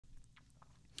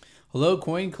Hello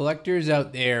coin collectors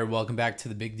out there, welcome back to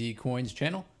the Big D Coins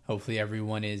channel. Hopefully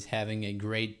everyone is having a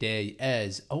great day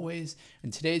as always.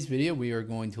 In today's video we are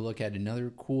going to look at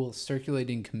another cool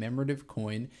circulating commemorative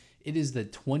coin. It is the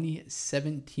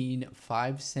 2017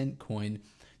 5-cent coin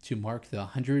to mark the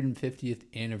 150th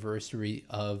anniversary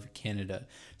of Canada.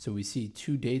 So we see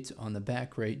two dates on the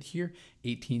back right here,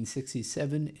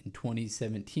 1867 and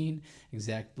 2017,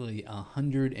 exactly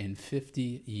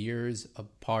 150 years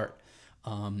apart.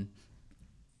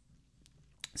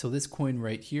 So this coin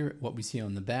right here, what we see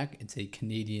on the back, it's a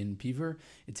Canadian beaver.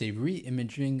 It's a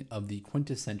re-imaging of the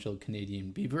quintessential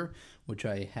Canadian beaver, which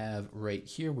I have right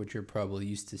here, which you're probably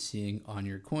used to seeing on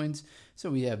your coins.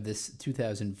 So we have this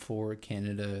 2004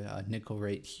 Canada nickel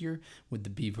right here with the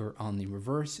beaver on the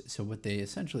reverse. So what they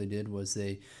essentially did was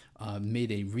they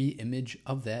made a re-image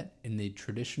of that in the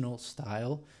traditional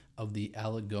style of the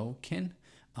Algonquin.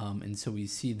 And so we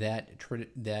see that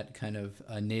kind of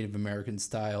Native American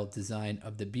style design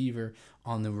of the beaver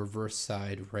on the reverse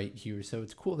side right here. So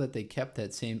it's cool that they kept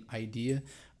that same idea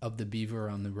of the beaver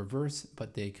on the reverse,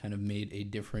 but they kind of made a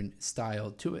different style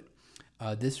to it.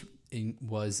 This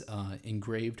was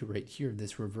engraved right here,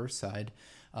 this reverse side,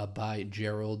 by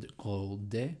Gerald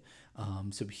Golde.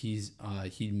 So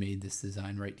he made this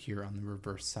design right here on the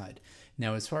reverse side.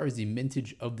 Now, as far as the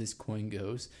mintage of this coin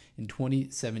goes, in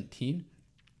 2017,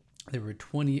 there were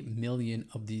 20 million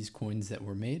of these coins that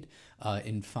were made.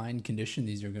 In fine condition,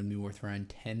 these are going to be worth around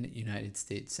 10 United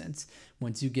States cents.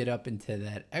 Once you get up into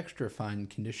that extra fine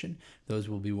condition, those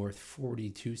will be worth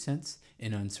 42 cents.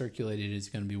 And uncirculated is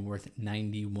going to be worth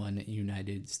 91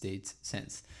 United States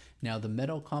cents. Now, the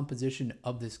metal composition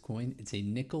of this coin, it's a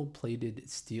nickel-plated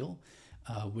steel,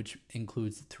 which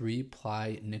includes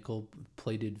 3-ply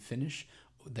nickel-plated finish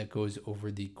that goes over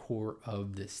the core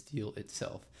of the steel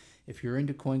itself. If you're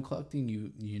into coin collecting,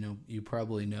 you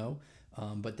probably know,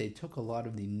 but they took a lot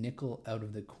of the nickel out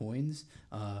of the coins,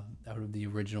 out of the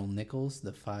original nickels,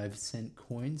 the 5-cent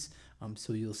coins.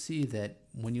 So you'll see that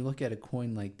when you look at a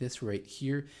coin like this right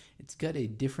here, it's got a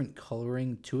different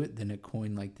coloring to it than a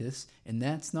coin like this. And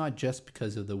that's not just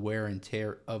because of the wear and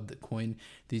tear of the coin.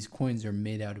 These coins are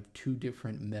made out of two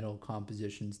different metal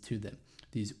compositions to them.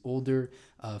 These older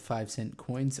 5-cent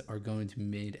coins are going to be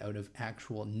made out of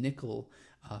actual nickel.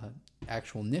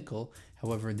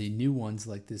 However, the new ones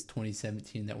like this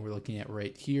 2017 that we're looking at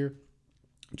right here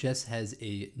just has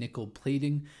a nickel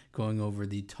plating going over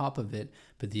the top of it,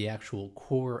 but the actual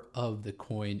core of the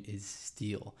coin is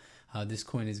steel. This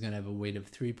coin is going to have a weight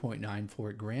of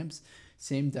 3.94 grams,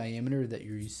 same diameter that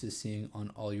you're used to seeing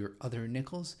on all your other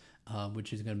nickels,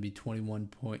 which is going to be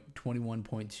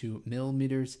 21.2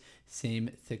 millimeters, same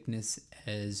thickness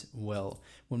as well.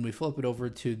 When we flip it over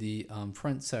to the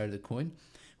front side of the coin,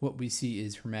 what we see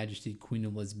is Her Majesty Queen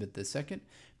Elizabeth II.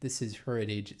 This is her at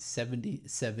age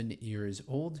 77 years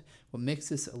old. What makes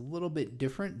this a little bit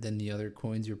different than the other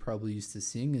coins you're probably used to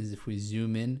seeing is if we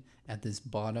zoom in at this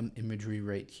bottom imagery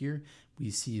right here, we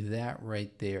see that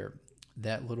right there.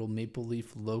 That little maple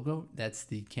leaf logo, that's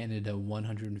the Canada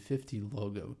 150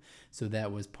 logo. So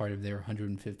that was part of their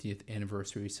 150th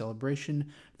anniversary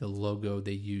celebration, the logo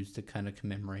they used to kind of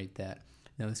commemorate that.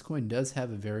 Now this coin does have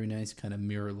a very nice kind of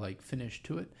mirror-like finish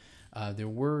to it. There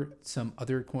were some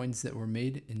other coins that were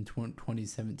made in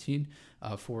 2017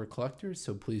 for collectors,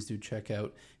 so please do check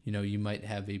out, you might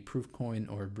have a proof coin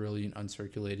or a brilliant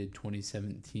uncirculated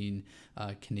 2017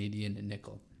 Canadian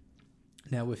nickel.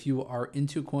 Now, if you are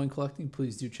into coin collecting,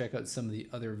 please do check out some of the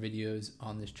other videos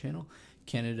on this channel.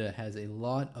 Canada has a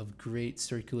lot of great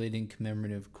circulating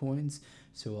commemorative coins,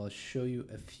 so I'll show you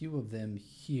a few of them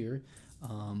here.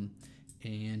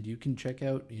 And you can check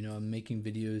out, I'm making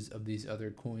videos of these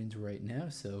other coins right now.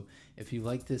 So if you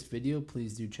like this video,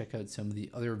 please do check out some of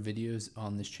the other videos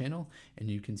on this channel,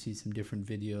 and you can see some different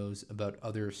videos about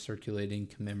other circulating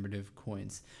commemorative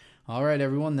coins. All right,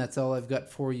 everyone, that's all I've got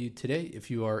for you today. If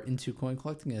you are into coin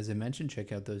collecting, as I mentioned,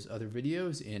 check out those other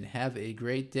videos and have a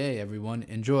great day, everyone.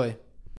 Enjoy.